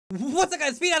What's up,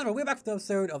 guys? Speed Dazmo. We're back with the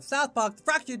episode of South Park: The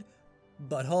Fractured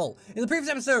Butthole. In the previous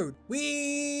episode,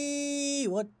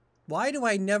 why do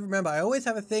I never remember? I always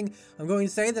have a thing I'm going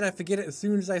to say that I forget it as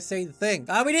soon as I say the thing.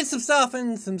 We did some stuff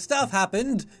and some stuff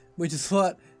happened, which is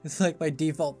what it's like my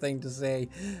default thing to say.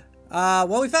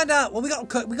 Well, we found out. Well, we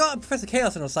got Professor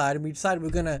Chaos on our side, and we decided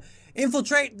we're gonna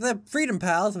infiltrate the Freedom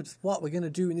Pals, which is what we're gonna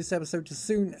do in this episode as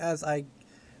soon as I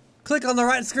click on the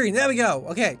right screen. There we go.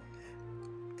 Okay.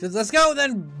 Let's go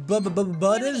then,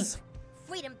 butters.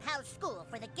 Freedom Pal School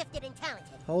for the gifted and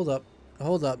talented. Hold up.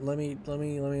 Let me get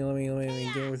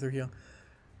over through here.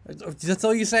 That's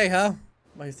all you say, huh?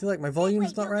 I feel like my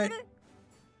volume's not right.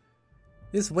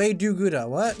 This way do gooder.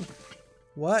 What?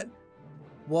 In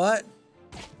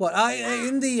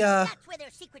the That's where their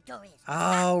secret door is.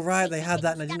 Oh right, they had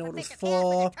that and I didn't know what it was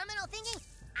for.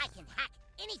 I can hack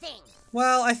anything.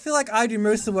 Well, I feel like I do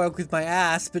most of the work with my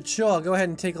ass, but sure, go ahead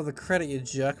and take all the credit, you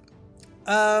jerk.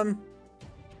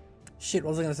 Shit, what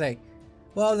was I gonna say?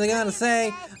 What was I gonna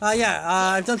say?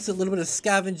 I've done a little bit of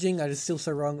scavenging, I just still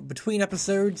so wrong, between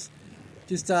episodes.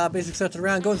 Just, basically searching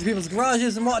around, going through people's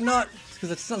garages and whatnot, because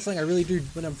that's not something I really do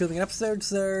when I'm filming an episode,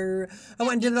 so I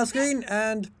went and did it off screen,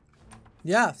 and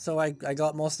yeah, so I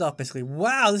got more stuff, basically.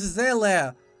 Wow, this is their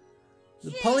lair!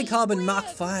 The Polycarbon Mark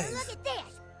V. Look at this.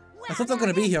 I thought they were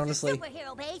gonna be here, honestly.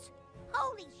 Superhero base.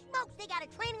 Holy smokes, they got a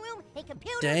training room, a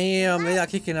computer. Damn, they are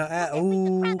kicking our ass.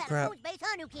 Oh crap!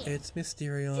 It's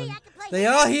Mysterion. They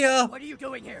are here. What are you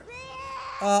doing here?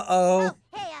 Uh-oh.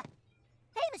 Hey,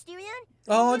 Mysterion.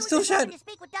 Oh, it's still Shed. To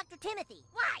speak with Dr. Timothy.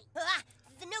 Why?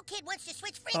 The new kid wants to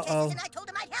switch franchises, and I told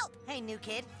him I'd help. Hey, new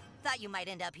kid. Thought you might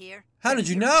end up here. How did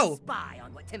you know? Spy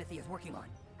on what Timothy is working on.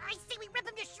 I say we rip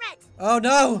him to shreds. Oh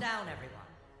no! Down, everyone.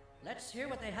 Let's hear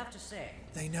what they have to say.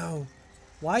 They know.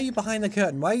 Why are you behind the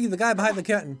curtain? Why are you the guy behind the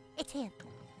curtain? It's him.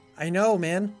 I know,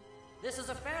 man. This is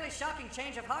a fairly shocking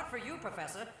change of heart for you,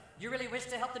 Professor. You really wish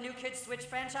to help the new kids switch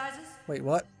franchises? Wait,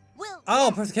 what? Well,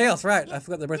 oh, Professor Chaos, right. I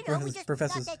forgot they're both we just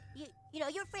professors. thought that,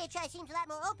 your franchise seems a lot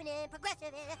more open and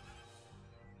progressive.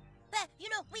 But,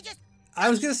 we just... I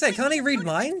was gonna say, can't he read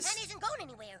minds? And isn't going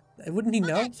anywhere. Wouldn't he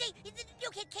know? See, the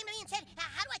new kid came to me and said,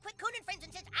 how do I quit Conan Friends?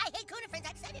 And says, I hate Conan Friends.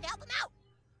 I decided to help him out.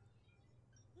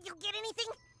 You get anything?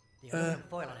 The aluminum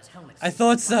foil on his helmet. I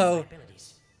thought so.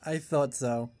 I thought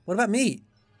so. What about me?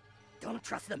 Don't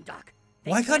trust them, Doc.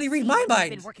 Why can't he read my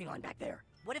mind? Been working on back there.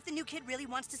 What if the new kid really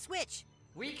wants to switch?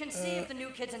 We can see if the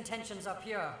new kid's intentions are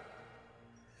pure.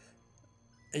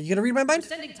 Are you gonna read my mind? We're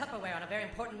sending Tupperware on a very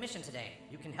important mission today.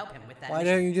 You can help him with that. Why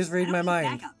don't you just read my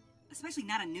mind? Backup, especially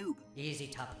not a noob. Easy,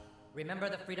 Tup. Remember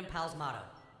the Freedom Pals motto.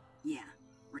 Yeah,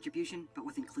 retribution, but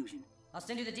with inclusion. I'll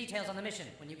send you the details on the mission.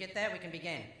 When you get there, we can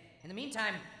begin. In the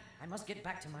meantime, I must get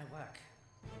back to my work.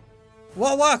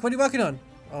 What work? What are you working on?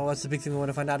 Oh, that's the big thing we want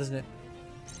to find out, isn't it?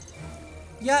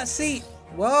 Yeah, see.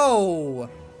 Whoa.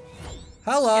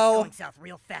 Hello. It's going south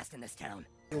real fast in this town.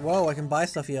 Whoa, I can buy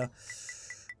stuff here.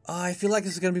 I feel like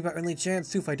this is going to be my only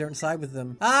chance, too, if I don't side with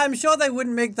them. I'm sure they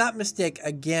wouldn't make that mistake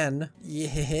again.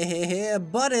 Yeah,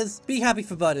 Butters. Be happy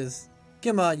for Butters.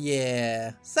 Come on,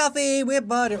 yeah. Southie, we're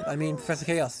Butter. I mean, Professor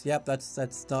Chaos. Yep,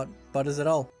 that's not Butters at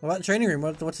all. What about the training room?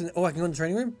 What's in... Oh, I can go in the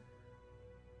training room?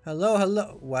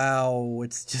 Hello. Wow,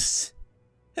 it's just...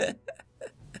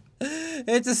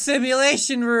 It's a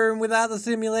simulation room without the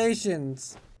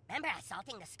simulations. Remember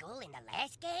assaulting the school in the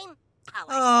last game?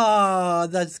 Oh,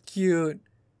 that's cute.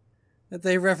 That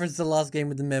they referenced the last game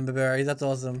with the member berries. That's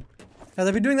awesome. Have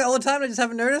they been doing that all the time? I just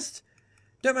haven't noticed.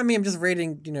 Don't mind me, I'm just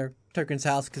raiding, Token's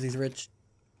house because he's rich.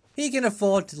 He can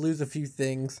afford to lose a few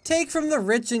things. Take from the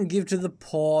rich and give to the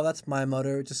poor. That's my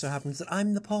motto. It just so happens that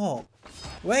I'm the poor.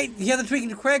 Wait, you have the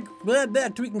Tweaking Craig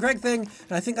thing,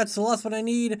 and I think that's the last one I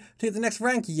need to get the next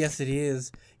rank. Yes, it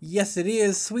is. Yes, it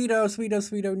is. Sweeto,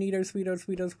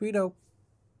 sweeto.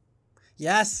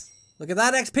 Yes. Look at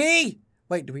that XP.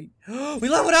 Wait, do we? We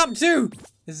leveled up too.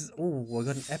 This is. Oh, I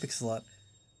got an epic slot.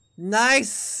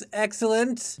 Nice!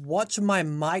 Excellent! Watch my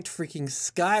might freaking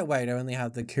sky. Wait, I only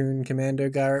have the Coon Commando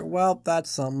guy. Well, that's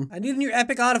something. I need a new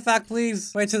epic artifact,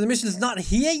 please. Wait, so the mission's not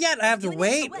here yet? I have to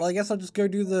wait? Well, I guess I'll just go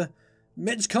do the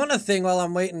Mitch Conner thing while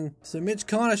I'm waiting. So Mitch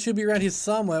Conner should be around here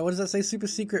somewhere. What does that say? Super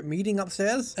secret meeting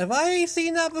upstairs? Have I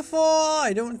seen that before?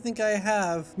 I don't think I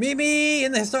have. Meet me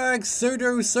in the historic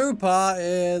Sodo Sopa,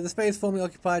 the space formerly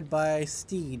occupied by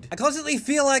Steed. I constantly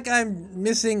feel like I'm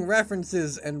missing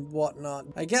references and whatnot.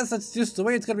 I guess that's just the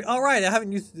way it's gonna be. All right, I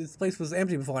haven't used this place was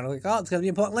empty before. And I'm like, oh, it's gonna be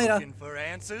important later. Looking for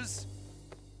answers?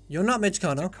 You're not Mitch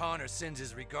Conner. Mr. Conner sends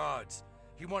his regards.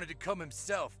 He wanted to come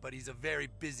himself, but he's a very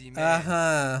busy man.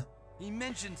 Uh-huh. He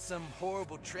mentioned some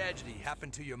horrible tragedy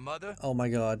happened to your mother. Oh my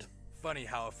god. Funny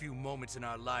how a few moments in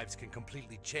our lives can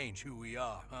completely change who we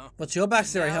are, huh? What's your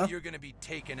backstory, Now huh? you're gonna be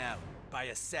taken out by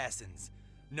assassins,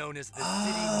 known as the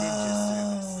City Ninja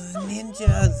Service. Oh, the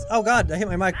ninjas. Oh god, I hit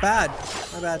my mic bad.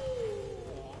 My bad.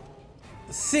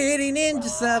 The City Ninja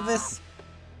Service.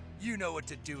 You know what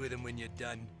to do with them when you're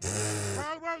done.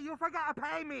 Wait, you forgot to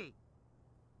pay me.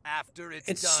 After it's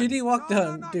It's done. shitty walk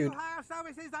done, No, dude. you hire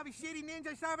services of a shitty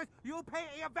ninja service, you pay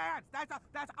in advance.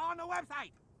 That's on the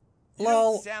website. You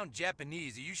Lol. don't sound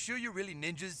Japanese. Are you sure you're really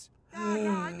ninjas? Yeah,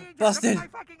 I ninja. Busted. Look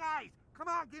at my fucking eyes. Come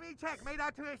on, give me a check made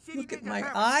out to a shitty Look ninja at my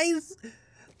service. eyes.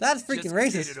 That's freaking Just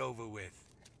racist. get it over with.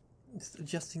 Just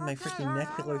adjusting my freaking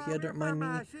neck pillow here. Don't mind me.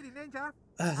 Shitty ninja.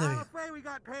 There we I'm go. afraid we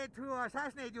got paid to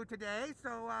assassinate you today,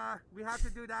 so we have to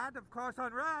do that, of course,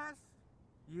 on Russ.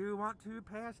 You want to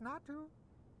pay us not to?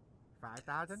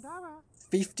 $5,000.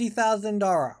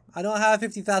 $50,000. I don't have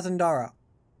 $50,000.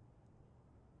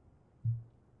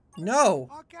 No.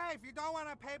 Okay, if you don't want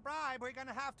to pay bribe, we're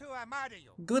gonna have to murder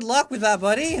you. Good luck with that,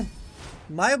 buddy.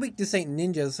 My weakness ain't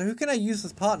ninjas, so who can I use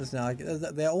as partners now?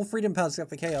 They're all freedom powers except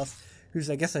for Chaos, who's,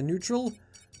 I guess, a neutral.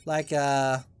 Like,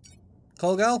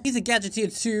 Colgal. He's a gadgeteer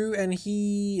too, and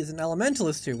he is an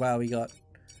elementalist too. Wow, we got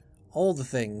all the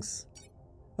things.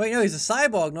 Wait, no, he's a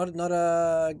cyborg, not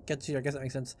a gadgeteer. I guess that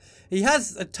makes sense. He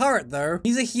has a turret, though.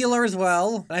 He's a healer as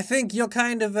well. And I think you're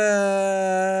kind of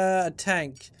a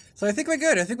tank. So I think we're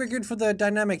good. I think we're good for the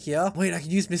dynamic here. Wait, I can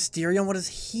use Mysterion. What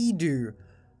does he do?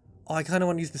 Oh, I kind of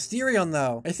want to use Mysterion,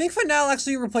 though. I think for now, I'll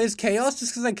actually replace Chaos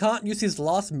just because I can't use his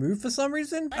last move for some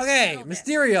reason. Okay,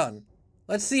 Mysterion.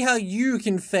 Let's see how you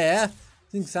can fare.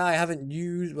 Since I haven't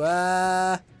used...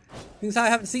 since I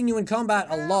haven't seen you in combat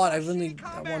a lot. I've only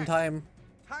at one time.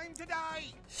 Time to die.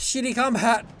 Shitty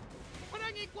combat.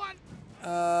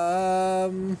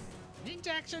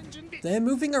 They're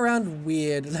moving around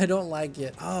weird and I don't like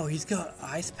it. Oh, he's got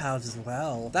ice powers as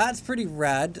well. That's pretty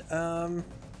rad.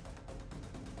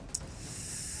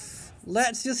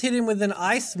 Let's just hit him with an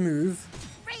ice move.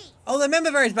 Oh, the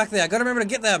member berries back there. I gotta remember to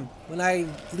get them when I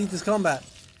leave this combat.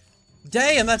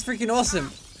 Damn, that's freaking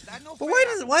awesome. But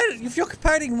why if you're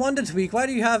comparing Wonder Tweak, why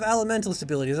do you have elementalist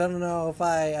abilities? I don't know if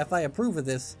I approve of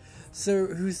this. So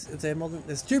is there more than,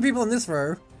 there's 2 people in this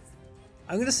row.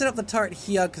 I'm gonna set up the turret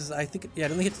here because I think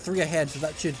it only hits 3 ahead, so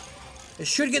it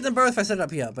should get them both if I set it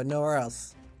up here, but nowhere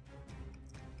else.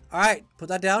 Alright, put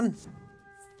that down.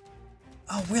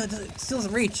 Oh well, it still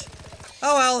doesn't reach.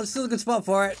 Oh well, it's still a good spot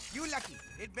for it. You lucky.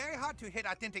 It's very hard to hit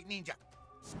authentic ninja.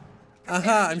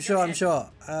 I'm sure.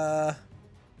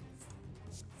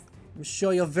 I'm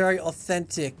sure you're very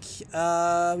authentic.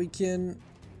 We can...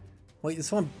 Wait,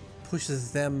 this one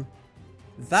pushes them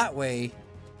that way.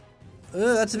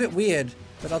 Ugh, that's a bit weird,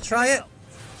 but I'll try it.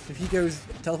 If he goes,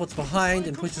 teleports behind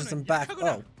and pushes them back.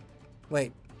 Oh,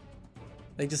 wait.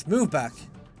 They just move back.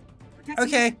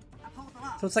 Okay.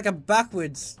 So it's like a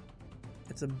backwards...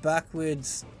 It's a backward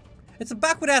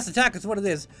ass attack, is what it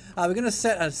is. We're gonna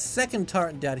set a second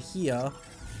turret down here.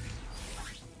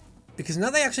 Because now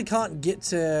they actually can't get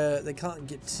to... They can't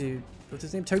get to... What's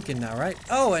his name? Token now, right?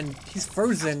 Oh, and he's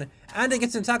frozen. And it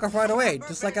gets an attack off right away,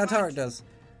 just like our turret does.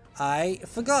 I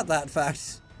forgot that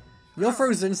fact. You're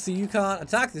frozen, so you can't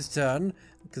attack this turn.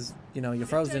 Because, you know, you're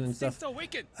frozen and stuff.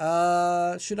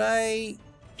 Should I...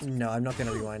 No, I'm not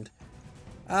gonna rewind.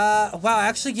 Wow, I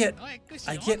actually get...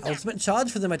 I get ultimate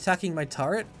charge for them attacking my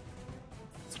turret.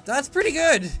 That's pretty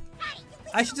good.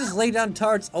 I should just lay down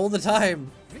turrets all the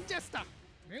time.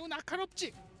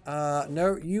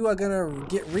 No, you are gonna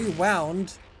get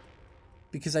rewound.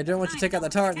 Because I don't want you to take out the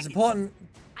turret, it's important.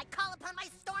 I call upon my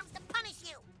storms to punish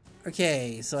you.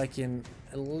 Okay, so I can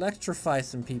electrify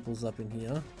some peoples up in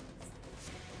here.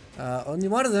 Only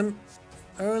one of them.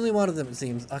 Only one of them, it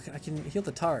seems. I can heal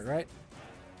the turret, right?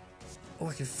 Oh,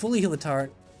 I can fully heal the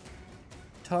turret.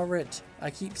 Turret. I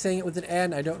keep saying it with an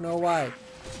N, I don't know why.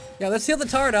 Yeah, let's heal the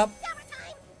turret up.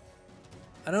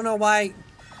 I don't know why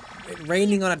it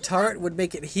raining on a turret would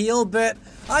make it heal, but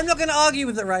I'm not gonna argue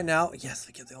with it right now. Yes,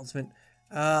 we get the ultimate.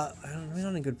 I'm not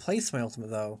in a good place for my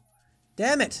ultimate though.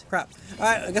 Damn it! Crap.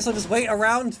 Alright, I guess I'll just wait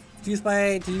around to use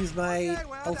my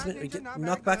ultimate. We get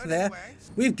knocked back there. Anyway.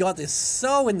 We've got this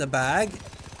so in the bag.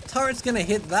 Turret's gonna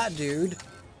hit that dude.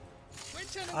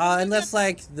 Unless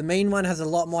like the main one has a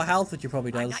lot more health, which he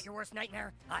probably I'm does. not your worst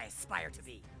nightmare. I aspire to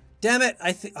be. Damn it!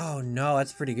 I think. Oh no,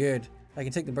 that's pretty good. I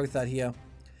can take them both out here.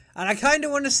 And I kind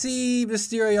of want to see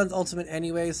Mysterion's ultimate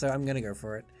anyway, so I'm gonna go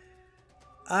for it.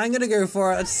 I'm gonna go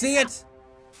for it. Let's see it.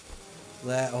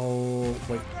 There. Oh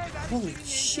wait. Holy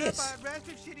shit!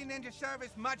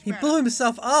 He blew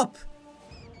himself up.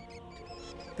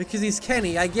 Because he's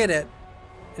Kenny. I get it.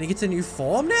 And he gets a new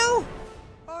form now.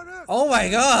 Oh my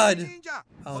god! Ninja.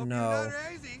 Oh Hope no. you're not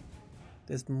crazy.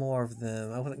 There's more of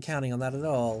them. I wasn't counting on that at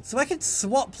all. So I could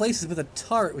swap places with a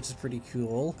turret, which is pretty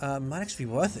cool. Might actually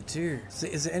be worth it too. So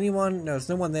is there anyone? No, there's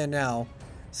no one there now.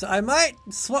 So I might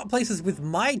swap places with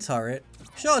my turret.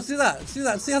 Sure, let's do that. Let's do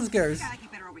that. Let's see how this goes. I like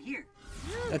it better over here.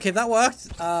 Okay, that worked.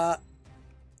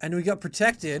 And we got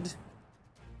protected.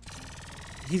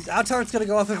 Our turret's gonna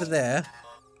go off over there.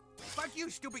 Fuck you,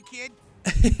 stupid kid.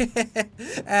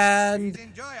 And Please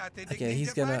enjoy authentic okay,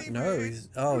 he's ninja gonna fighting, no. please.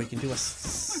 He can do a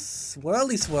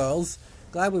swirly swirls.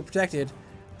 Glad we're protected.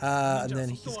 And then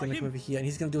he's gonna come over here, and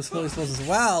he's gonna do a swirly swirls as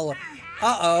well.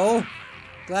 Uh-oh.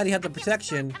 Glad he had the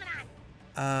protection.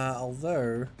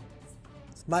 Although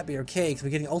this might be okay because we're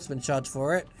getting ultimate charge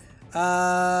for it.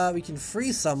 We can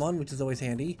freeze someone, which is always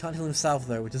handy. Can't heal himself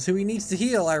though, which is who he needs to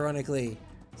heal, ironically.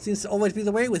 Seems to always be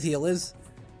the way with healers.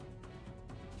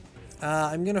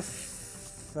 I'm gonna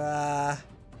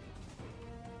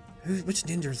which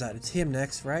ninja is that? It's him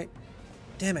next, right?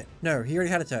 Damn it. No, he already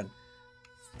had a turn.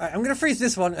 Alright, I'm gonna freeze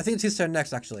this one. I think it's his turn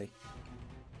next, actually.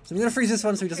 So I'm gonna freeze this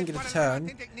one so he doesn't get a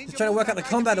turn. Just trying to work out the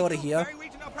combat order here.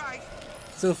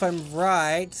 So if I'm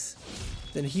right,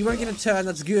 then he won't get a turn.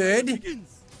 That's good.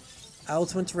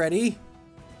 Ultimate's ready.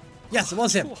 Yes, it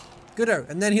was him. Goodo.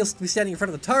 And then he'll be standing in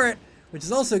front of the turret, which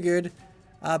is also good.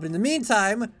 But in the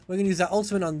meantime, we're going to use our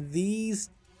ultimate on these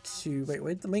two. Wait,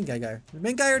 where'd the main guy go? The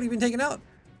main guy already been taken out?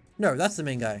 No, that's the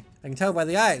main guy. I can tell by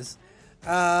the eyes.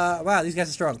 Wow, these guys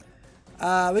are strong.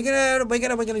 We're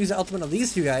gonna use the ultimate on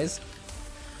these two guys.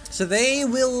 So they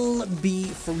will be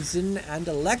frozen and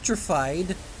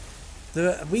electrified.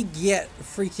 We get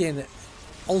freaking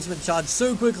ultimate charge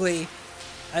so quickly.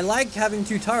 I like having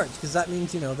two turrets because that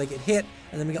means, you know, they get hit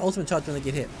and then we get ultimate charge when they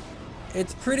get hit.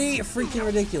 It's pretty freaking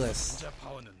ridiculous.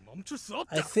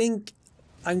 I think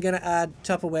I'm gonna add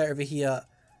Tupperware over here.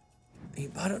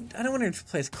 I don't want to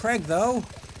replace Craig though.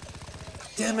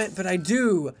 Damn it, but I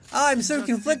do. I'm so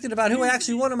conflicted about who I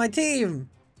actually want on my team.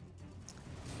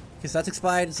 Because that's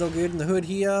expired, it's all good in the hood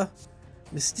here.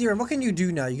 Mysterium, what can you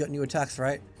do now? You got new attacks,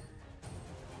 right?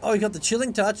 Oh, you got the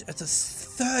chilling touch. It's a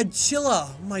third chiller.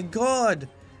 Oh my god.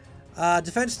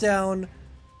 Defense down.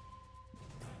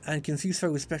 And confuse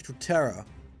foe with spectral terror.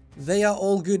 They are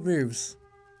all good moves.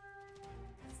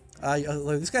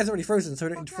 Although this guy's already frozen, so I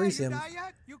don't need to freeze him.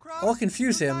 Or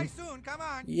confuse him.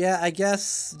 Yeah, I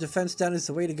guess defense down is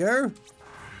the way to go.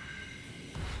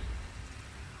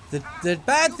 The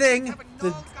bad thing,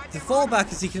 the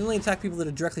fallback is he can only attack people that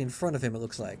are directly in front of him, it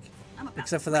looks like.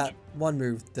 Except for that one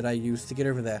move that I used to get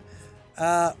over there.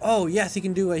 Oh yes, he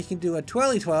can do a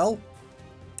twirly twirl.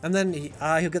 And then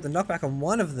he'll get the knockback on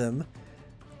one of them.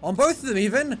 On both of them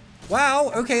even!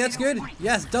 Wow, okay, that's good.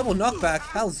 Yes, double knockback,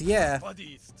 hells yeah.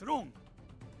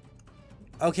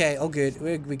 Okay, all good.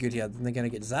 We're good here. Then they're gonna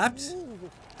get zapped.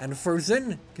 And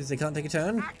frozen, because they can't take a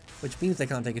turn. Which means they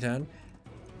can't take a turn.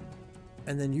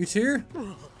 And then you two.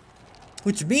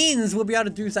 Which means we'll be able to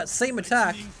do that same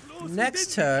attack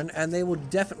next turn, and they will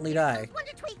definitely die.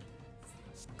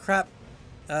 Crap.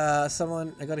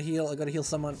 Someone, I gotta heal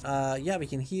someone. Yeah, we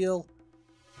can heal.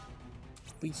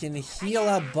 We can heal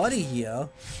our buddy here.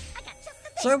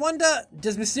 So I wonder,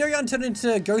 does Mysterion turn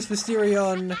into Ghost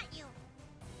Mysterion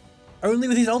only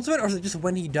with his ultimate, or is it just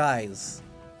when he dies?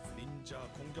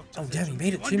 Oh damn, he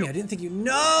made it to me. I didn't think you.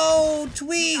 No,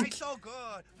 Tweak! So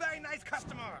good. Very nice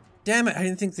customer. Damn it, I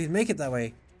didn't think they'd make it that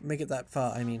way. Make it that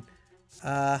far, I mean.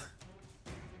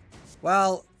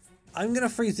 Well, I'm gonna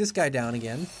freeze this guy down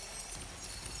again.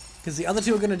 Because the other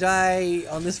two are gonna die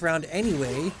on this round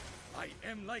anyway.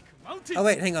 Oh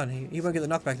wait, hang on. He won't get the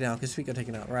knockback now because Tweak got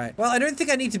taken out. Right. Well, I don't think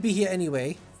I need to be here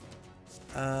anyway.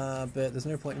 But there's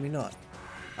no point in me not.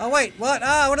 Oh wait, what?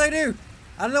 What did I do?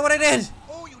 I don't know what I did.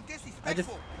 Oh, you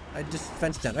disrespectful. I just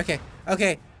fenced down. Okay.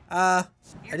 Okay. I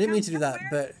didn't mean to do that,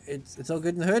 but it's all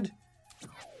good in the hood.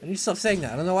 I need to stop saying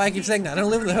that. I don't know why I keep saying that. I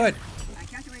don't live in the hood.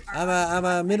 I'm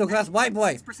a middle class white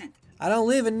boy. I don't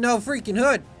live in no freaking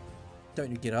hood.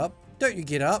 Don't you get up. Don't you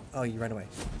get up. Oh, you ran away.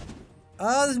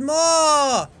 Oh, there's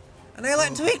more! And I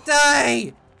let Tweak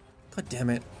die! God damn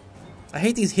it. I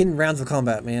hate these hidden rounds of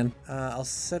combat, man. I'll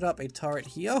set up a turret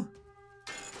here.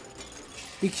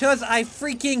 Because I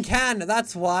freaking can,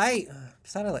 that's why.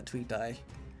 Sad I let Tweak die.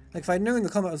 Like, if I'd known the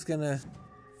combat was gonna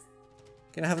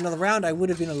have another round, I would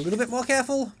have been a little bit more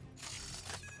careful.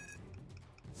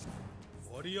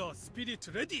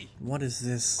 What is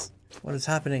this? What is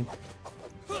happening?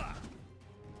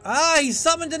 Ah, he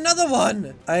summoned another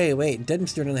one! Hey, wait, Dead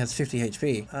Mysterion only has 50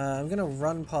 HP. I'm gonna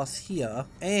run past here,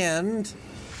 and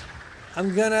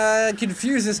I'm gonna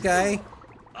confuse this guy.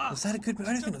 Was that a good move?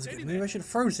 I don't think that was a good move. I should have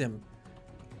froze him.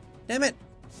 Damn it!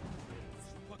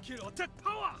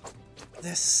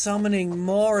 They're summoning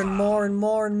more and more and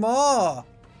more and more.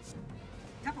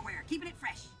 Tupperware, keeping it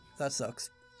fresh. That sucks.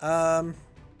 Let's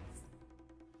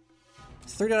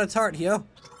throw down a turret here.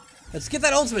 Let's get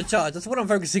that ultimate charge. That's what I'm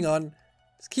focusing on.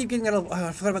 Let's keep getting that. Oh,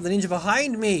 I forgot about the ninja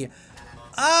behind me.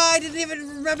 I didn't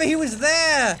even remember he was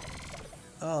there.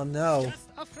 Oh no. Just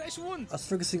a fresh one. I was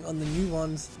focusing on the new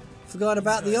ones. Forgot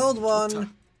about the old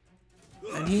one.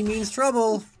 And he means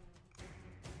trouble.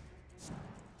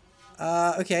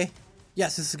 Okay.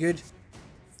 Yes, this is good.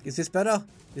 Is this better?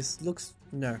 This looks...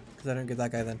 No, because I don't get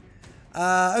that guy then.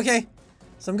 Okay.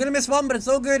 So I'm gonna miss one, but it's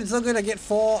all good. It's all good. I get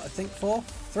 4. I think 4?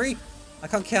 3? I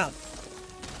can't count.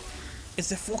 Is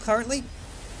there 4 currently?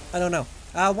 I don't know.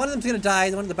 One of them's gonna die.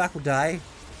 The one at the back will die.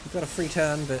 We've got a free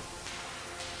turn, but...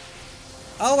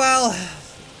 Oh well.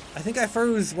 I think I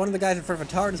froze one of the guys in front of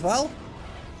a turret as well.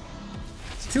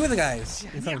 It's 2 of the guys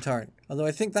in front of a turret. Although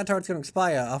I think that turret's gonna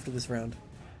expire after this round.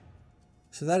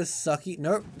 So that is sucky.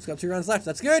 Nope, it's got 2 rounds left.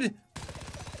 That's good!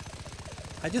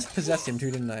 I just possessed him too,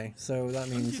 didn't I? So that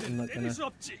means I'm not gonna...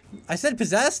 I said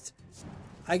possessed?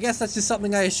 I guess that's just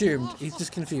something I assumed. He's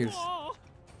just confused.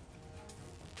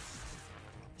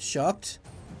 Shocked.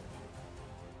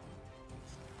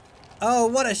 Oh,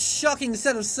 what a shocking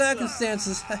set of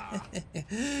circumstances!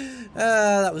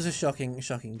 That was a shocking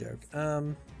joke.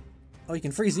 Oh, you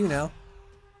can freeze you now.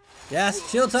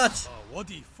 Yes, chill touch!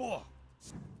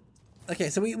 Okay,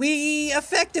 so we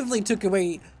effectively took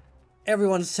away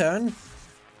everyone's turn.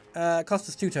 It cost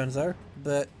us 2 turns though,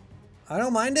 but I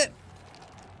don't mind it.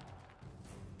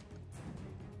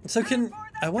 So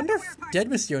I wonder if Dead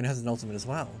Mystione has an ultimate as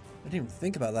well. I didn't even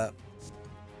think about that.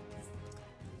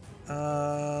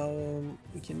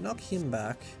 We can knock him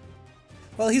back.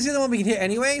 Well, he's the only one we can hit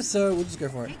anyway, so we'll just go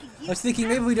for it. I was thinking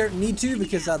maybe we don't need to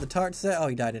because the turret's there. Oh,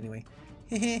 he died anyway.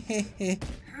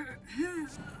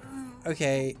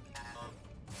 Okay.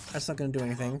 That's not gonna do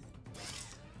anything.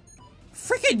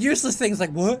 Freaking useless things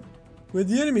like what? Where'd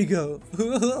the enemy go?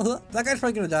 That guy's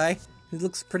probably gonna die. He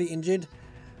looks pretty injured.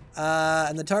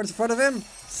 And the turret's in front of him.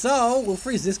 So we'll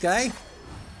freeze this guy.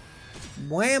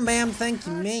 Wham bam, thank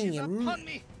you, ma'am.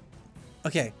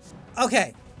 Okay.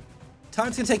 Okay.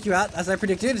 Turret's gonna take you out, as I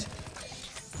predicted.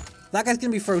 That guy's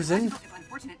gonna be frozen.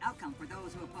 Unfortunate outcome for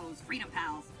those who oppose freedom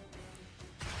pals.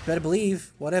 Better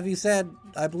believe. Whatever you said,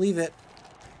 I believe it.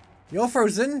 You're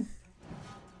frozen.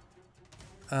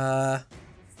 I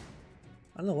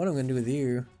don't know what I'm gonna do with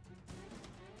you.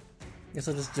 Guess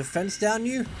I'll just defense down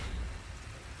you.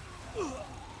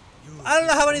 I don't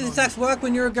know how any of the attacks work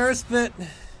when you're a ghost, but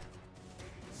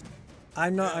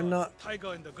I'm not.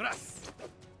 Tiger in the grass.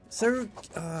 So,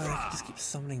 I just keep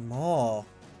summoning more.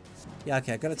 Yeah,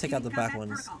 okay, I gotta take out the back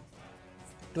ones.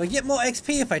 Do I get more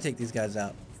XP if I take these guys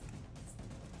out?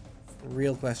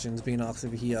 Real questions being asked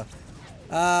over here.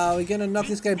 We're gonna knock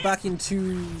this guy back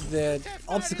into the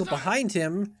obstacle behind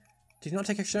him. Did he not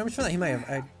take extra damage for that? He may have.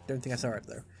 I don't think I saw it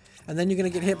though. And then you're gonna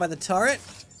get hit by the turret.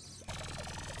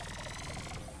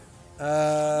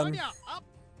 I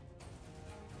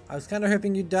was kind of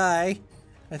hoping you'd die.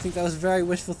 I think that was very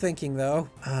wishful thinking though.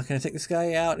 Can I take this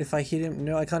guy out if I hit him?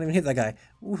 No, I can't even hit that guy.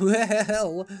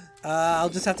 Well, I'll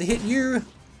just have to hit you.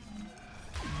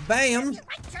 Bam!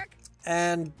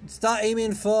 And start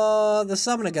aiming for the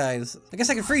summoner guys. I guess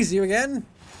I can freeze you again.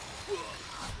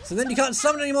 So then you can't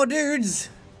summon any more dudes.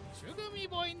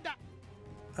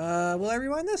 Will I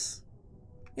rewind this?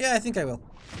 Yeah, I think I will.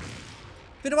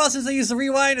 Been a while since I used the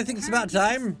rewind. I think it's about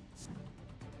time.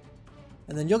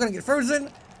 And then you're gonna get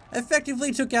frozen.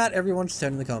 Effectively took out everyone's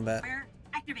turn in the combat.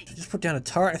 Just put down a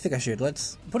turret. I think I should.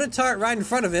 Let's put a turret right in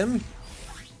front of him.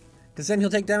 Because then he'll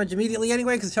take damage immediately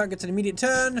anyway, because the turret gets an immediate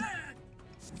turn.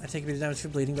 I take a bit of damage for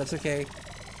bleeding, that's okay.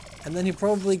 And then he'll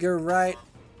probably go right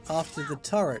after the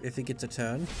turret if he gets a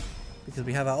turn. Because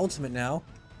we have our ultimate now.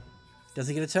 Does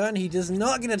he get a turn? He does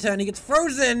not get a turn. He gets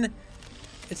frozen!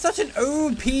 It's such an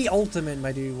OP ultimate,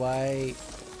 my dude. Why?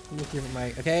 I'm looking at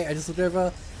my... Okay, I just looked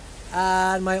over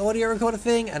at my audio recorder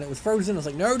thing, and it was frozen. I was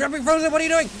like, no, don't be frozen! What are you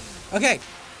doing? Okay.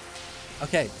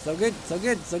 Okay, so good, so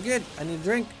good, so good. I need a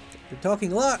drink. You're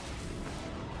talking a lot.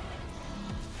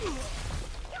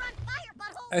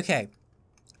 Okay.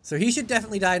 So he should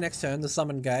definitely die next turn, the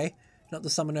summoned guy. Not the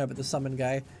summoner, but the summoned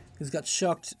guy. Who's got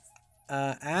shocked.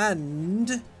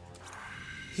 And...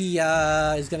 he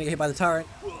is gonna get hit by the turret.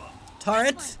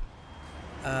 Turret!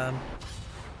 No,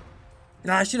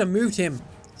 I should have moved him.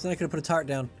 So then I could have put a turret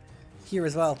down. Here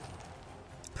as well.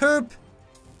 Poop!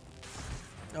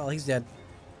 Oh, he's dead.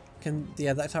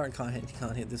 Yeah, that turret can't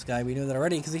hit this guy. We know that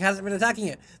already because he hasn't been attacking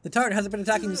it. The turret hasn't been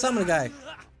attacking the summoner guy.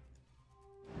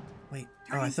 Wait.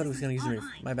 Oh, I thought it was gonna use the roof.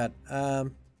 My bad.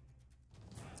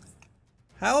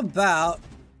 How about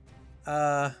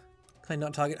Can I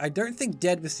not target? I don't think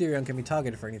dead Viserion can be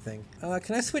targeted for anything.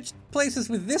 Can I switch places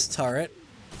with this turret?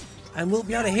 And we'll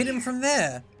be able to hit him from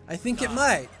there. I think it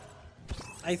might.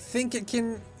 I think it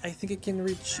can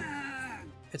reach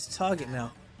its target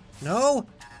now. No?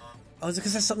 Oh, is it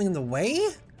because there's something in the way?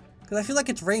 Because I feel like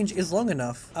its range is long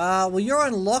enough. Well, you're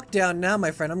on lockdown now,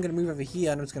 my friend. I'm going to move over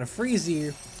here and I'm just going to freeze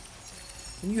you.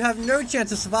 And you have no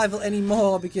chance of survival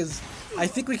anymore because I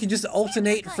think we can just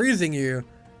alternate freezing you.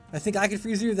 I think I can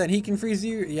freeze you, then he can freeze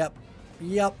you. Yep.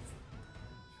 Yep.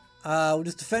 We'll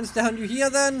just defense down you here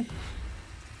then.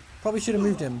 Probably should have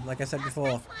moved him, like I said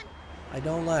before. I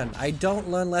don't learn. I don't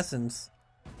learn lessons.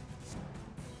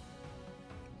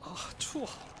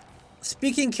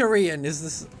 Speaking Korean, is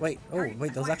this... Wait, oh,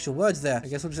 wait, those actual words there. I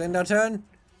guess we'll just end our turn.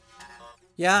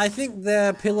 Yeah, I think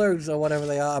the pillars or whatever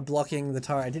they are blocking the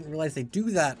turret. I didn't realize they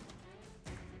do that.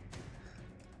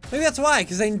 Maybe that's why,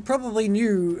 because they probably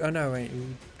knew... Oh no, wait,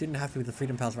 we didn't have to with the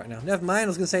Freedom Pals right now. Never mind, I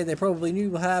was going to say they probably knew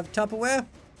we'll have Tupperware.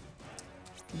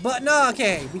 But no,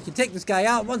 okay, we can take this guy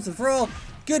out once and for all.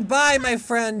 Goodbye, my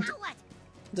friend.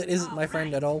 That isn't my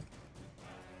friend at all.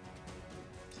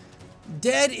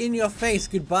 Dead in your face,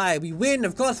 goodbye. We win,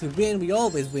 of course we win. We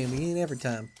always win. We win every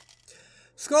time.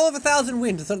 Scroll of 1,000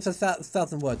 wins. It says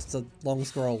 1,000 words. It's a long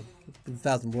scroll with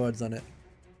 1,000 words on it.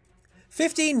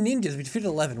 15 ninjas. We defeated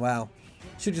 11. Wow.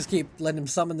 Should just keep letting him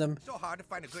summon them. So hard to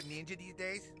find a good ninja these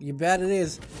days. You bet it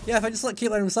is. Yeah, if I just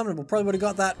keep letting him summon them, we'll probably would have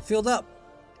got that filled up.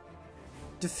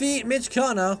 Defeat Mitch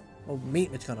Conner. Oh,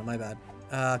 meet Mitch Conner, my bad.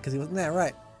 Because he wasn't there,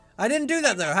 right. I didn't do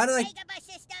that though. How did I...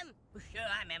 Sure,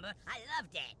 I remember. I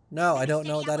loved it. No, I don't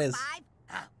know what that is.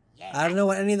 Oh, yeah. I don't know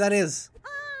what any of that is.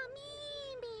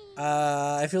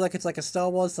 Oh, I feel like it's like a Star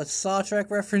Wars / Star Trek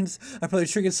reference. I probably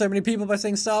triggered so many people by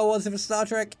saying Star Wars if it's Star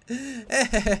Trek.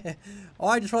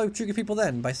 Or I just probably triggered people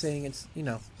then by saying it's, you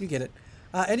know, you get it.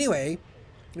 Anyway,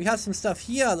 we have some stuff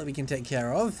here that we can take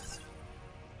care of.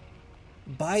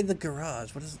 By the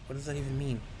garage. What does that even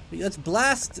mean? Let's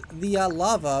blast the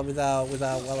lava with our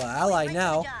ally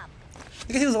now.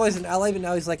 I guess he was always an ally, but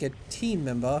now he's like a team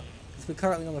member. Because we're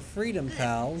currently on the Freedom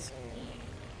Pals.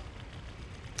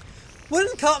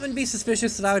 Wouldn't Cartman be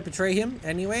suspicious that I would betray him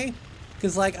anyway?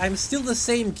 Because, like, I'm still the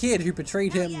same kid who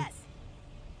betrayed him.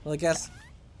 Well, I guess...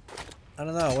 I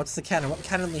don't know. What's the canon? What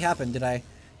canonly happened? Did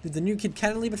the new kid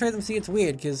canonly betray them? See, it's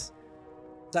weird, because...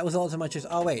 That was all too much.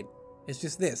 Oh, wait. It's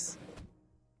just this.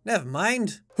 Never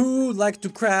mind. Who like to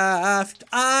craft?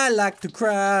 I like to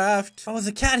craft. Oh, there's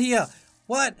a cat here.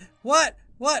 What? What?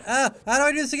 What? How do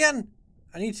I do this again?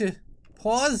 I need to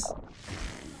pause.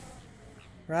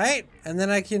 Right? And then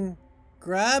I can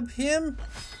grab him.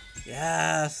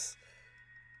 Yes.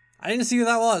 I didn't see who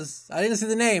that was. I didn't see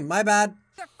the name. My bad.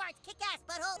 Your farts kick ass,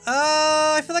 butthole.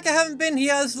 I feel like I haven't been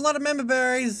here. There's a lot of member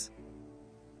berries.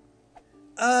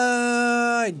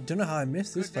 I don't know how I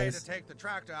missed this place. Good day to take the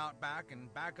tractor out back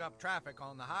and back up traffic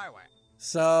on the highway.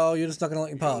 So you're just not gonna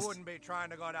let me pass? You wouldn't be trying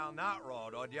to go down that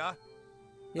road, would ya?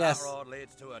 Yes. That road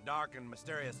leads to a dark and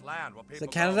mysterious land where people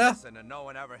Canada? go missing and no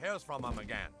one ever hears from them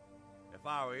again. If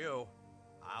I were you,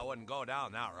 I wouldn't go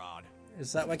down that road.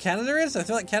 Is that where Canada is? I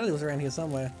feel like Canada was around here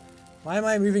somewhere. Why am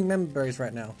I moving member berries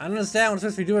right now? I don't understand what I'm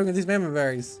supposed to be doing with these member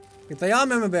berries. If they are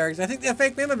member berries, I think they're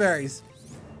fake member berries.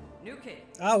 New kid.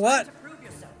 Oh, what? To prove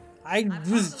yourself. I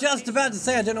was just about to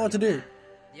say I don't know what to do.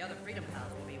 The other Freedom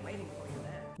Pals will be waiting for you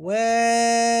there.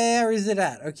 Where is it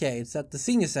at? Okay, it's at the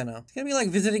senior center. It's gonna be like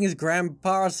visiting his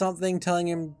grandpa or something, telling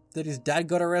him that his dad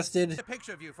got arrested. A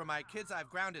picture of you from my Kids I've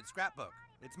Grounded scrapbook.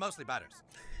 It's mostly Butters.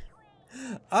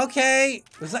 Okay,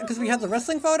 was that because we had the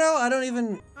wrestling photo? I don't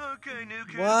even... Okay, new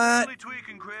kid. What? Only Tweak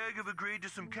and Craig have agreed to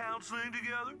some counseling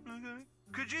together. Okay.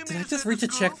 Could you Did I just reach a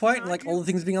checkpoint? Like all the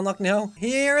things being unlocked now?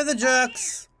 Here are the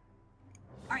jerks.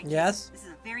 All right. Yes? This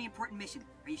is a very important mission.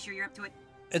 Are you sure you're up to it?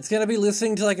 It's gonna be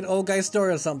listening to like an old guy's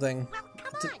story or something. Well,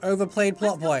 come It's an on. overplayed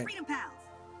plot Let's go, point. Freedom Pals.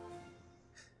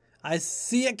 I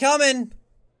see it coming.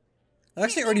 I've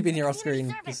actually already been here off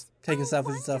screen, just taking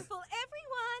selfies and stuff. Wonderful,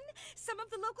 everyone! Some of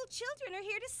the local children are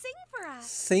here to sing for us.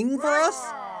 Sing for us?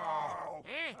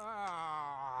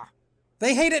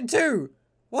 They hate it too!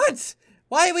 What?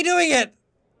 Why are we doing it?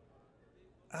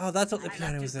 Oh, that's what the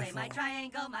piano was there for. My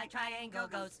triangle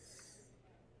goes.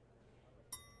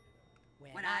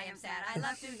 When I am sad, I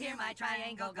love to hear my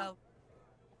triangle go.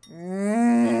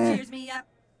 It cheers me up.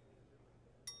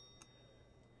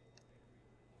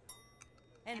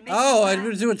 And makes Oh, me I smile.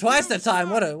 didn't do it twice that time.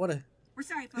 What a We're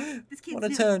sorry, folks. This kid's what a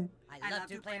new. turn. I love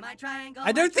to play my triangle.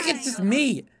 I don't think it's just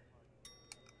me.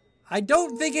 I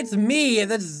don't think it's me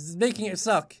that's making it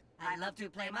suck. I love to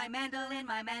play my mandolin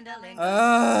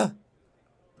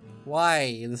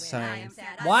Why this When I time? am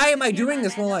sad, I Why love am to I hear doing my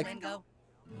this more like... mandolin go.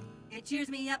 It cheers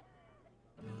me up.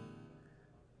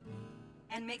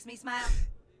 And makes me smile.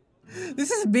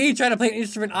 This is me trying to play an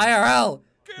instrument IRL.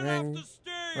 Get Ring, off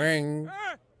the stage! ring,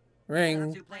 Huh?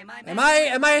 ring. To play my Am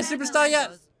I a superstar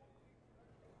yet?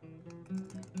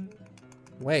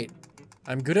 Wait,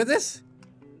 I'm good at this?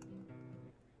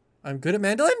 I'm good at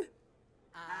mandolin?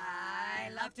 I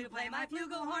love to play my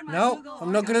flugelhorn. No,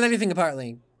 I'm not good at anything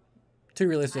apparently. Too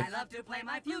realistic. I love to play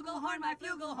my flugelhorn. My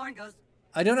flugelhorn goes.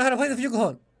 I don't know how to play the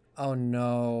flugelhorn. Oh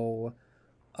no.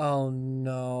 Oh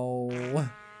no.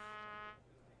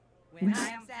 When I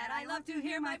am sad, I love to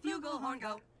hear my flugelhorn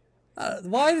go.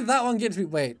 Why did that one get to me?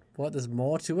 Wait, what? There's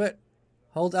more to it?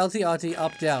 Hold LT, RT,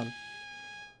 up, down.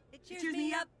 It cheers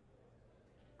me up.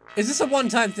 Is this a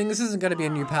one-time thing? This isn't going to be a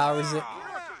new power, is it?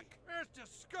 It's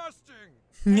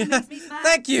disgusting.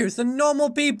 Thank you! It's the normal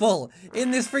people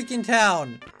in this freaking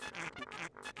town.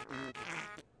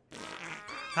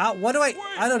 How? What do I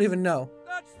don't even know.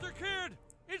 That's the kid.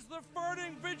 It's the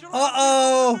farting vigilante.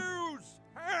 Uh-oh. from the news.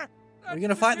 Huh? Are we That's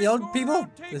gonna fight the kid old going people?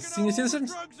 around The taking senior all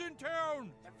citizens? drugs in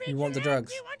town. You want the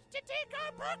drugs. wants to take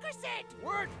our Percocet.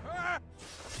 What? Huh?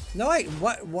 No, wait,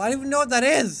 what? Well, I don't even know what that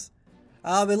is.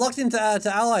 We're locked into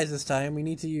to allies this time. We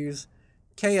need to use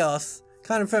chaos.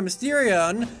 Kind of from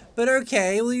Mysterion, but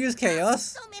okay, we'll use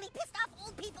chaos. So many pissed off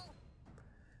old people.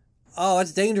 Oh,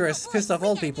 that's dangerous. Boy, Pissed off we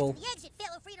old gotta get people. to the exit,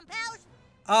 fellow Freedom Pals.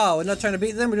 Oh, we're not trying to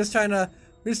beat them. We're just trying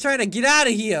to get out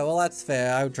of here. Well, that's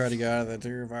fair. I would try to get out of there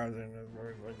too if I was in this.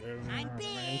 I'm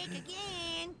big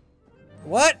again.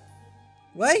 What?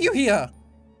 Why are you here?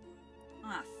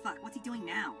 Ah, fuck. What's he doing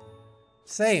now?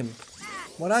 Same.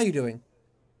 What are you doing?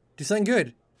 Do something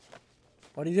good.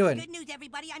 What are you doing? Good news,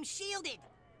 everybody. I'm shielded.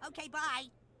 Okay, bye.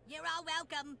 You're all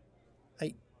welcome.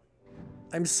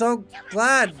 I'm so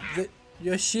glad that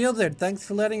you're shielded. Thanks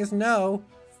for letting us know.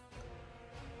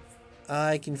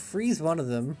 I can freeze one of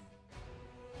them.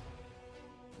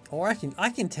 Or I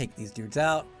can take these dudes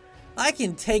out. I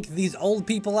can take these old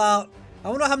people out. I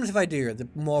wonder what happens if I do. The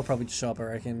more probably just show up, I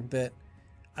reckon. But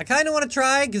I kind of want to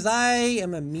try because I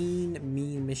am a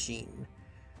mean machine.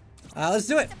 Let's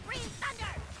do it. Supreme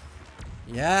Thunder.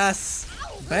 Yes.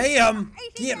 Bam.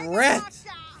 Get wrecked.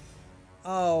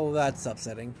 Oh, that's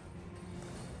upsetting.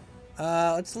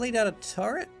 Let's lay down a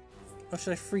turret. Or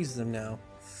should I freeze them now?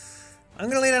 I'm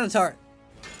gonna lay down a turret.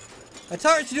 A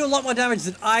turret should do a lot more damage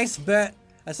than ice, but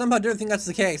I somehow don't think that's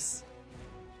the case.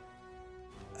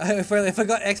 If I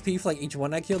got XP for like each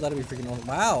one I killed, that'd be freaking awesome.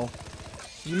 Wow.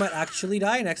 You might actually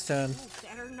die next turn. You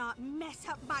better not mess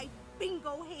up my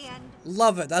bingo hand.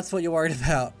 Love it. That's what you're worried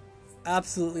about.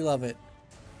 Absolutely love it.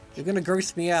 You're gonna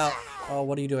gross me out. Oh,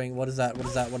 what are you doing? What is that? What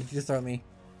is that? What did you just throw at me?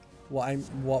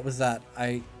 What was that?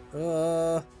 I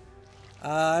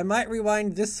might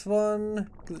rewind this one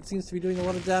because it seems to be doing a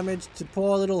lot of damage to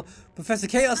poor little Professor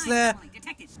Chaos there.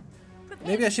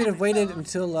 Maybe I should have waited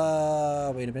until,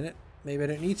 wait a minute. Maybe I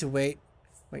don't need to wait.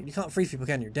 Wait, you can't freeze people,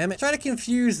 can you? Damn it. Try to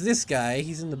confuse this guy.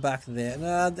 He's in the back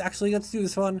there. Actually, let's do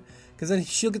this one because then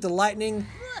she'll get the lightning.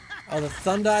 Or the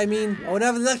thunder, I mean. Or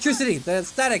whatever, the electricity, the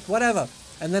static, whatever.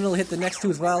 And then it'll hit the next two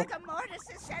as well. The mortis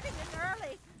is setting in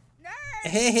early.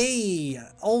 Hey,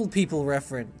 old people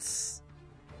reference.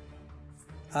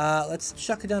 Let's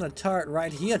chuck down a turret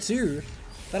right here too.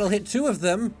 That'll hit two of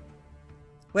them.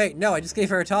 Wait, no, I just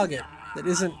gave her a target that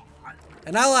isn't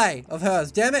an ally of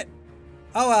hers. Damn it.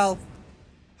 Oh well.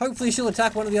 Hopefully she'll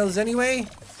attack one of the others anyway.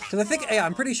 Because I think, yeah,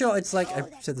 I'm pretty sure it's like,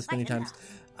 I've said this many times.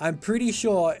 I'm pretty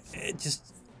sure it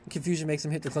just, confusion makes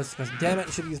them hit the closest person. Damn it,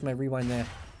 I should have used my rewind there.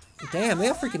 Damn,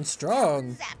 they're freaking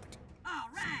strong.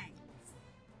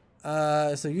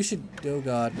 So you should, oh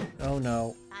god. Oh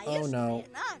no. Oh no.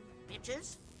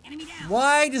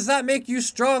 Why does that make you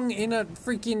strong in a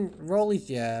freaking rolly?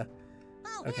 Yeah.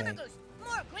 Okay.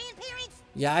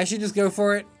 Yeah, I should just go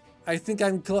for it. I think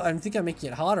I'm making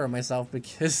it harder on myself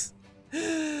because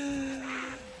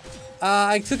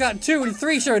I took out 2 and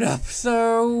 3 showed up,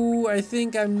 so I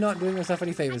think I'm not doing myself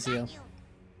any favors here.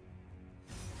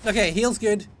 Okay, heal's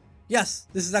good. Yes,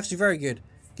 this is actually very good.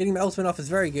 Getting my ultimate off is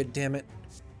very good, damn it.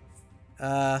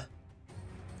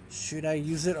 Should I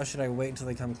use it or should I wait until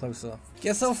they come closer?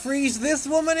 Guess I'll freeze this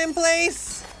woman in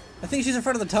place! I think she's in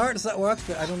front of the turret, so that works,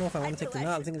 but I don't know if I want to take them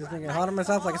out. I think I'm just making it hard on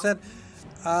myself, like I said.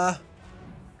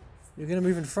 You're gonna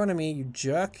move in front of me, you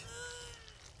jerk.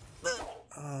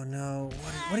 Oh no,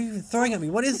 what are you throwing at me?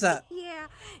 What is that? Yeah,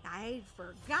 I'd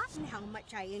forgotten how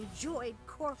much I enjoyed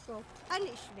corporal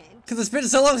punishment. Because it's been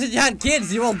so long since you had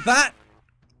kids, you old bat!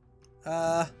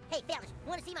 Hey, fellas,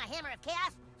 wanna see my hammer of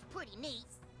chaos? It's pretty neat.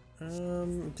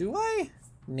 Do I?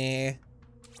 Nah.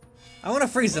 I want to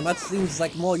freeze them. That seems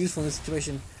like more useful in this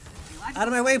situation. Out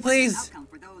of my way, please!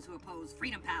 For those who oppose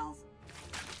Freedom Pals.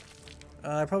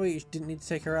 I probably didn't need to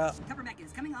take her out. Cover mech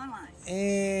is coming online.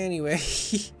 Anyway.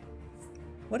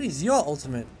 What is your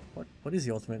ultimate? What is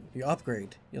your ultimate? You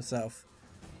upgrade yourself.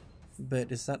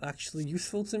 But is that actually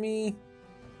useful to me?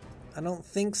 I don't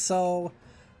think so.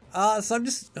 So I'm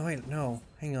just... Oh, wait, no.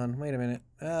 Hang on. Wait a minute.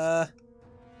 I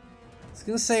was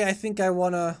gonna say I think I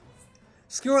wanna...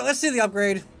 Screw it, let's do the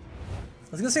upgrade.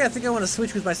 I was gonna say I think I wanna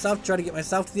switch with myself, try to get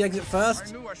myself to the exit first.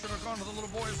 I knew I should have gone to the little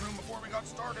boy's room before we got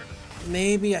started.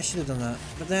 Maybe I should have done that.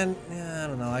 But then, yeah, I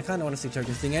don't know. I kinda wanna see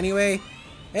Token's thing anyway.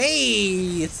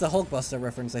 Hey! It's the Hulkbuster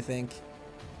reference, I think.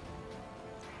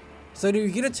 So do you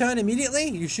get a turn immediately?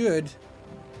 You should.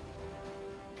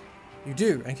 You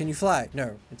do. And can you fly?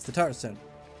 No. It's the turret's turn.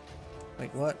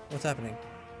 Wait, what? What's happening?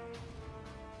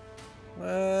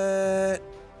 What?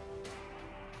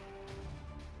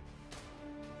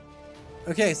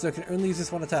 Okay, so it can only use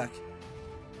this one attack.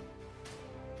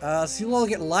 So you'll all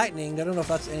get lightning. I don't know if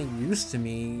that's any use to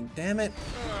me. Damn it.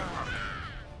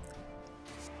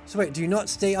 So wait, do you not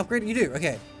stay upgraded? You do,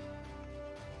 okay.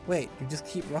 Wait, you just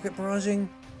keep rocket barraging?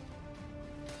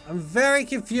 I'm very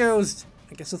confused.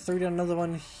 I guess I'll throw down another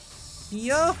one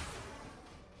here?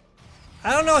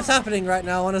 I don't know what's happening right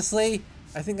now, honestly.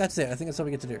 I think that's it. I think that's all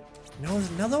we get to do. No, there's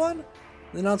another one?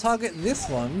 Then I'll target this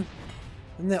one.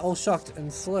 And they're all shocked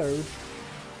and slowed.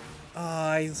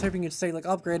 I was hoping you'd say, like,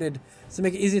 upgraded to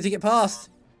make it easier to get past.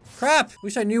 Crap!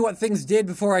 Wish I knew what things did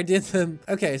before I did them.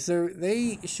 Okay, so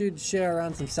they should share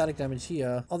around some static damage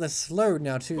here. Oh, they're slowed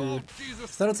now, too. Oh,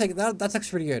 Jesus. So that'll take... That's actually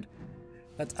pretty good.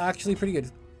 That's actually pretty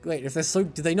good. Wait, if they're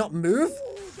slowed... Do they not move?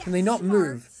 Can they not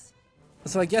move?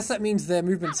 So I guess that means their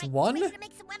movement's 1?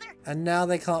 And now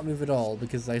they can't move at all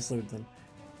because I slowed them.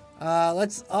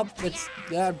 Let's up... Let's...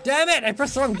 damn it! I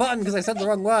pressed the wrong button because I said the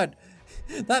wrong word.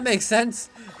 That makes sense.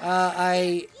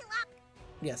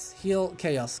 Yes, heal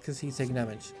Chaos because he's taking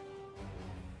damage.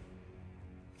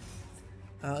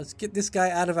 Let's get this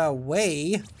guy out of our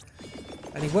way.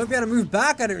 And he won't be able to move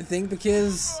back, I don't think,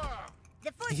 because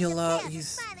he'll,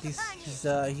 he's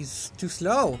too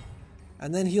slow.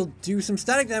 And then he'll do some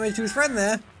static damage to his friend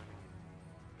there.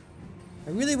 I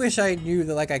really wish I knew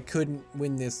that, like, I couldn't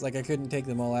win this, like, I couldn't take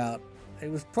them all out.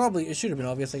 It should have been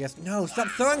obvious, I guess. No, stop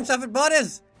throwing stuff at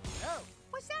Butters!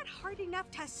 Was that hard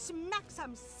enough to smack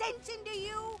some sense into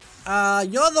you?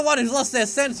 You're the one who's lost their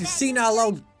sense, you senile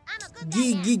old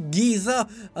geezer.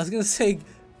 I was gonna say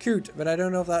coot, but I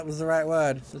don't know if that was the right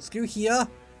word. Let's go here.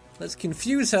 Let's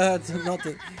confuse her. Not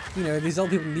that, you know, these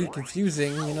old people need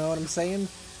confusing, you know what I'm saying?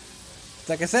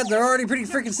 Like I said, they're already pretty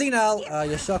freaking senile.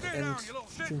 You're shocked and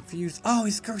confused. Oh,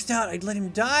 he's grossed out. I'd let him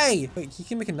die. Wait, he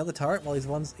can make another turret while his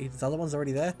other one's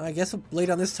already there. I guess we'll lay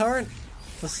down this turret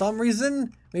for some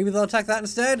reason. Maybe they'll attack that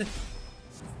instead.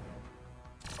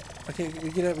 Okay,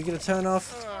 we get a turn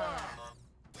off.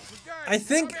 I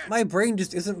think my brain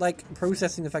just isn't, like,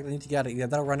 processing the fact that I need to get out of it. Yeah,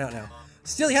 that'll run out now.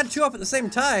 Still, he had 2 up at the same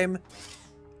time.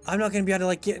 I'm not gonna be able to,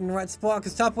 like, get in the right spot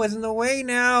because Tupperware's in the way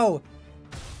now.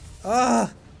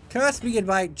 Ugh. Curse me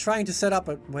by trying to set up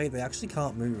a... Wait, they actually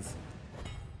can't move.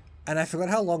 And I forgot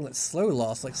how long that slow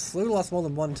lasts. Like, slow lasts more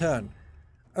than 1 turn.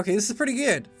 Okay, this is pretty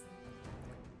good.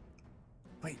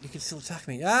 Wait, you can still attack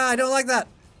me. Ah, I don't like that.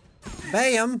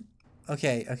 Bam.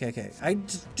 Okay. I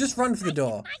just run for the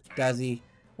door, Dazzy.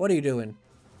 What are you doing?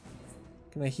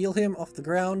 Can I heal him off the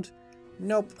ground?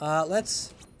 Nope.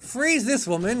 Let's freeze this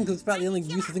woman, because it's about the only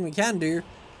useful thing we can do.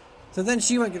 So then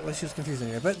she won't get... Well, she was confused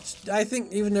anyway. But I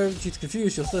think even though she's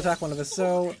confused, she'll still attack one of us,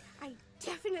 so... I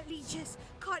definitely just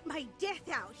caught my death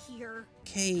out here.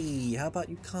 Okay, how about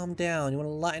you calm down? You want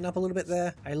to lighten up a little bit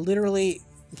there? I literally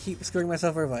keep screwing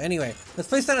myself over. Anyway, let's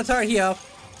place down a turret here.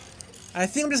 I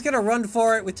think I'm just going to run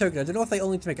for it with Token. I don't know if they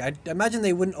only to make it. I imagine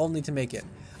they wouldn't only to make it.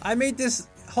 I made this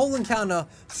whole encounter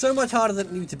so much harder than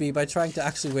it needed to be by trying to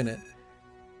actually win it.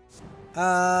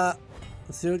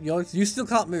 You still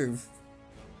can't move.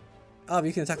 Oh, but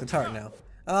you can attack the turret now.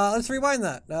 Let's rewind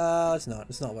that. It's not.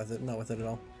 It's not worth it. Not worth it at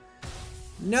all.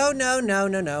 No.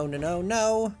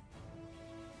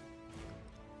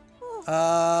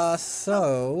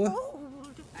 So...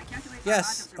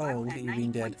 Yes. Oh, look at you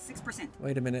being dead.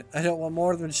 Wait a minute. I don't want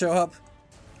more of them to show up.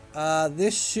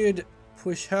 This should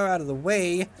push her out of the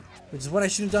way, which is what I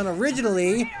should have done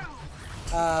originally.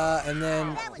 And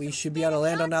then we should be able to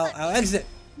land on our exit.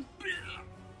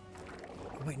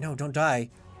 Wait, no, don't die.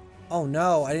 Oh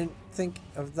no, I didn't think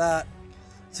of that.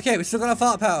 It's okay, we still got our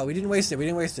fart power. We didn't waste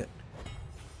it.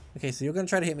 Okay, so you're gonna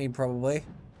try to hit me, probably.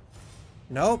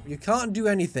 Nope, you can't do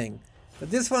anything.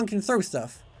 But this one can throw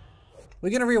stuff. We're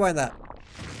gonna rewind that.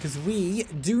 Because we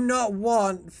do not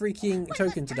want freaking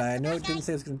Token to die. I know it didn't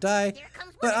say it was gonna die,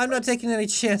 but I'm not taking any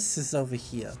chances over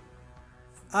here.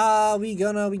 We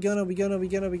gonna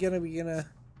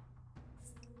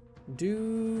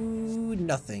do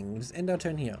nothing. Just end our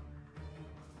turn here.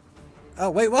 Oh,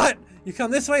 wait, what? You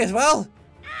come this way as well?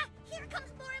 Ah, here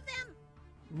comes more of them.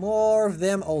 More of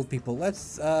them old people.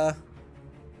 Let's,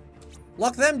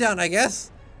 lock them down, I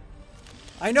guess.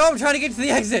 I know I'm trying to get to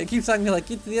the exit. It keeps telling me, like,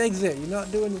 get to the exit. You're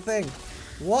not doing the thing.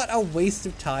 What a waste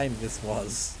of time this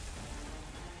was.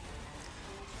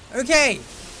 Okay,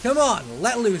 come on,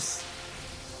 let loose.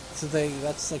 So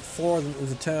that's like 4 of them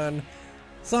was a turn.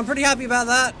 So I'm pretty happy about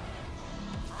that.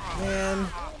 Man.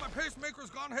 My pacemaker's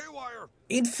gone haywire.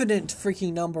 Infinite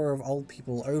freaking number of old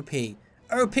people. OP.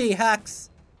 OP hacks.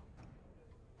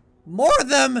 More of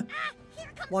them! Ah,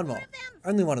 here comes One more. of them.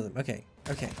 Only one of them. Okay.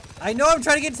 Okay. I know I'm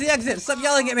trying to get to the exit. Stop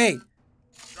yelling at me.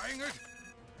 Dang it.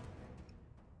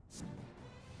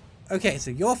 Okay,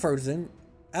 so you're frozen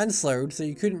and slowed, so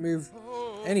you couldn't move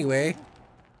anyway.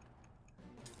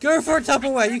 Go for it,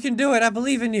 Tupperware. You can do it. I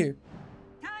believe in you.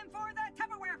 Time for the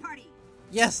Tupperware party.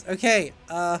 Yes. Okay.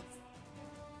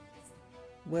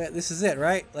 This is it,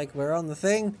 right? Like we're on the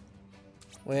thing.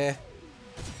 We're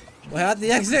at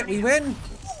the exit. We win.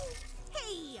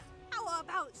 Hey, how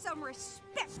about some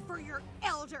respect for your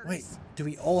elders? Wait, do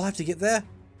we all have to get there?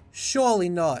 Surely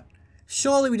not.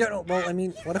 Surely we don't. Well, I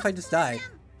mean, what if I just die?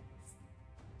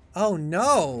 Oh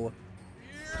no!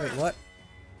 Wait, what?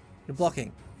 You're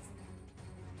blocking.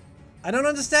 I don't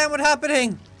understand what's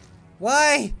happening!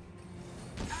 Why?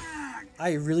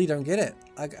 I really don't get it.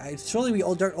 Surely we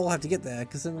all don't all have to get there,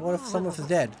 because then what if some of us is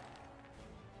dead?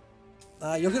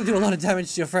 You're gonna do a lot of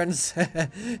damage to your friends.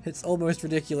 It's almost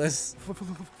ridiculous.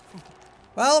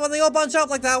 Well, when they all bunch up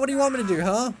like that, what do you want me to do,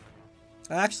 huh?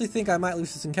 I actually think I might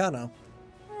lose this encounter.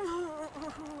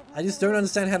 I just don't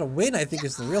understand how to win, I think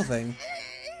is the real thing.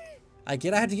 I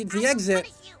get I have to get to the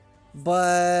exit, but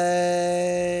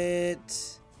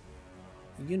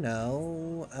you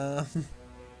know,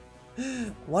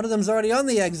 one of them's already on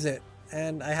the exit,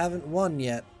 and I haven't won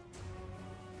yet.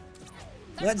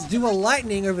 Let's do a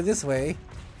lightning over this way.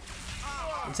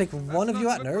 I'll take one of you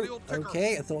out. No,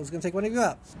 okay, I thought I was gonna take one of you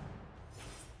out.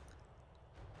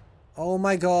 Oh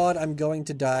my god, I'm going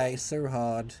to die so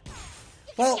hard.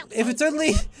 Well, if it's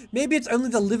only, maybe it's only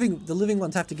the living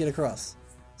ones have to get across.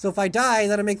 So if I die,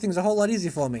 that'll make things a whole lot easier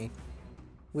for me.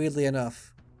 Weirdly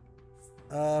enough.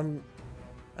 I'm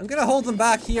gonna hold them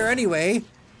back here anyway,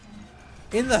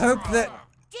 in the hope that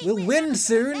we'll win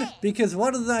soon, because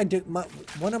one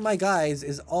of my guys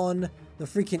is on the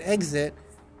freaking exit.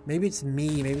 Maybe it's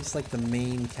me. Maybe it's like the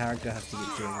main character has to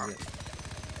get to the exit.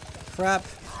 Crap.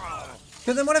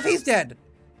 Because then what if he's dead?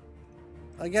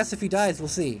 I guess if he dies, we'll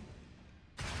see.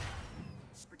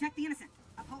 Protect the innocent.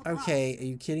 Uphold the law. Okay, are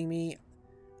you kidding me?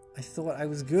 I thought I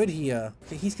was good here.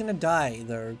 Okay, he's gonna die,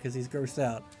 though, because he's grossed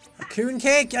out. A coon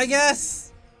cake, I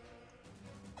guess?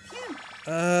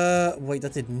 Wait,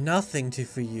 that did nothing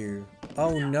for you.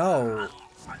 Oh, no.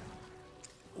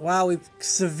 Wow, we've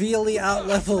severely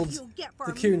out-leveled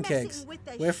the coon cakes.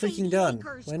 We're freaking done.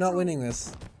 We're not winning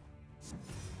this.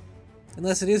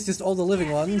 Unless it is just all the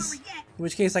living ones. In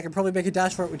which case, I can probably make a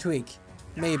dash for it with Tweak.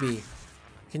 Maybe.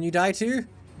 Can you die, too?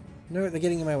 No, they're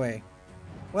getting in my way.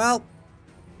 Well...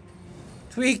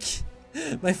 Tweak,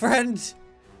 my friend,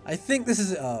 I think this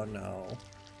is- oh no.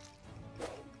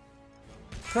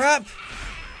 Crap!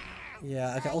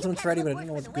 Yeah, okay, ultimate's ready, but I don't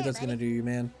know what good that's gonna do you,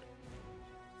 man.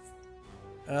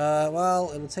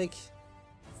 Well, it'll take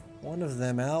one of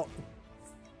them out.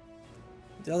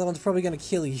 The other one's probably gonna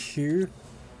kill you.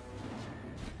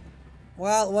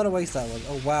 Well, what a waste that was.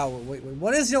 Oh wow, wait,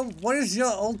 what is your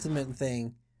ultimate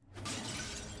thing?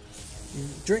 You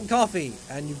drink coffee,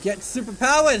 and you get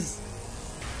superpowers!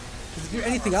 Does it do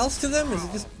anything else to them? Is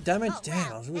it just damage?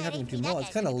 Damn, I was really hoping to do more.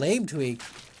 It's kind of lame, Tweak.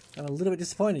 I'm a little bit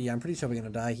disappointed. Yeah, I'm pretty sure we're gonna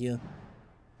die here.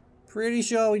 Pretty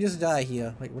sure we just die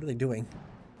here. Wait, what are they doing?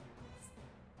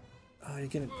 Oh, you're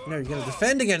gonna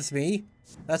defend against me?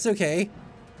 That's okay. You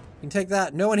can take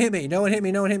that. No one hit me. No one hit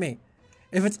me. No one hit me.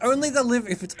 If it's only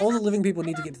if it's all the living people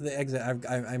need to get to the exit,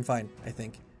 I'm fine, I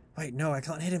think. Wait, no, I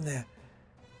can't hit him there.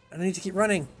 I need to keep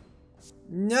running.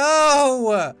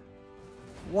 No!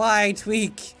 Why,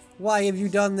 Tweak? Why have you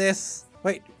done this?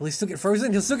 Wait, will he still get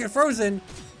frozen? He'll still get frozen!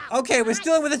 Okay, we're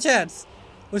still in with a chance!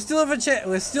 We're still in with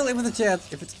a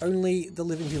chance if it's only the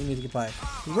living people need to get by.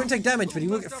 He won't take damage, but he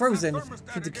will get frozen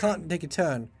because he can't take a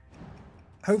turn.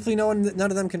 Hopefully none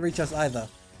of them can reach us either.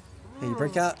 Okay, you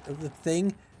break out of the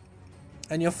thing.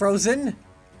 And you're frozen?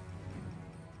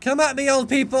 Come at me, old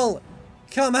people!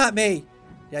 Come at me!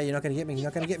 Yeah, you're not gonna get me, you're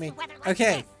not gonna get me.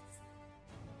 Okay.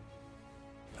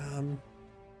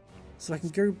 So I can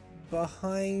go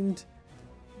behind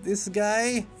this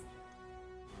guy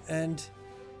and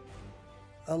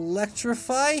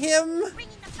electrify him.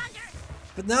 Bringing the thunder.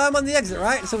 But now I'm on the exit,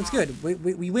 right? So it's good.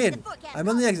 We win. I'm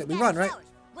on the exit. We run, right?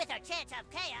 With a chance of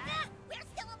chaos, we're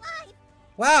still alive.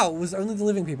 Wow, it was only the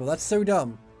living people. That's so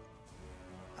dumb.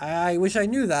 I wish I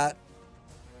knew that.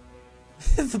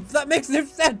 That makes no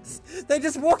sense. They're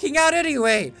just walking out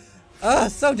anyway. Oh,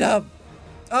 so dumb.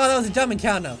 Oh, that was a dumb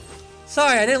encounter.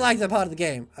 Sorry, I didn't like that part of the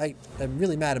game. I'm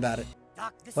really mad about it.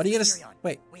 Doc, this What are you is gonna Tyrion.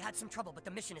 wait? We had some trouble, but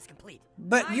the mission is complete.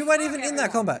 But you weren't even in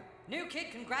that combat. New kid,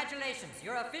 congratulations.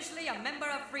 You're officially a member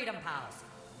of Freedom Pals.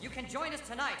 You can join us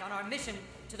tonight on our mission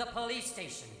to the police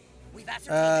station. We've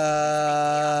ascertained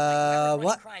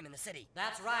what? crime in the city.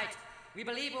 That's right. We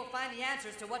believe we'll find the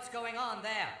answers to what's going on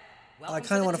there. I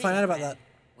kind of want to find out about that.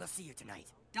 We'll see you tonight.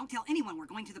 Don't tell anyone we're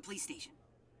going to the police station.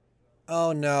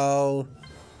 Oh no.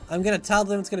 I'm gonna tell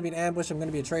them it's gonna be an ambush. I'm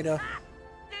gonna be a traitor.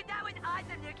 Dude, that was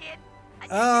awesome, new kid.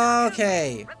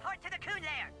 Okay. Report to the coon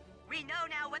lair. We know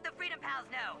now what the Freedom Pals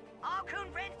know. All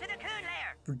coon friends to the coon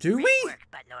lair. Do we? Great work,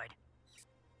 Buttlord.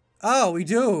 Oh, we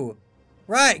do.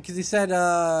 Right, because he said,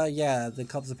 yeah, the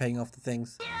cops are paying off the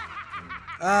things.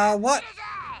 What? It is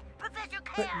I, Professor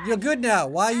But Chaos. you're good now.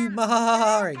 Why are you There's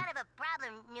mahaharing? kind of a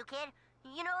problem, new kid.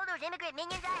 You know all those immigrant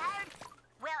minions I hired?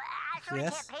 Well, I sort of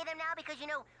Yes. can't pay them now because, you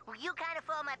know, you kind of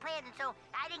foiled my plans, and so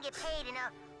I didn't get paid, and,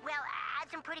 well, I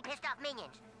had some pretty pissed off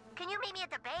minions. Can you meet me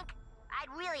at the bank? I'd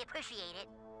really appreciate it.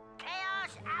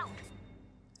 Chaos out.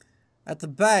 At the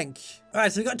bank.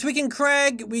 Alright, so we got Twig and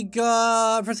Craig, we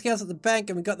got Professor Chaos at the bank,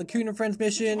 and we got the Coon and Friends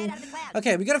mission.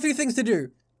 Okay, we got a few things to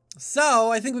do.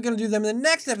 So, I think we're gonna do them in the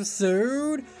next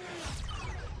episode.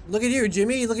 Look at you,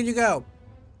 Jimmy. Look at you go.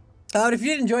 But if you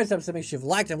did enjoy this episode, make sure you've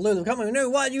liked and leave a comment and know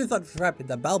what you thought. Subscribe, hit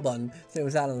that bell button so it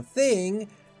was out of the thing.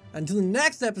 Until the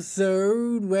next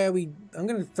episode, where I'm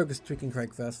gonna focus Twig and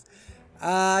Craig first.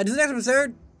 Until the next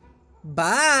episode,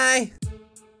 bye!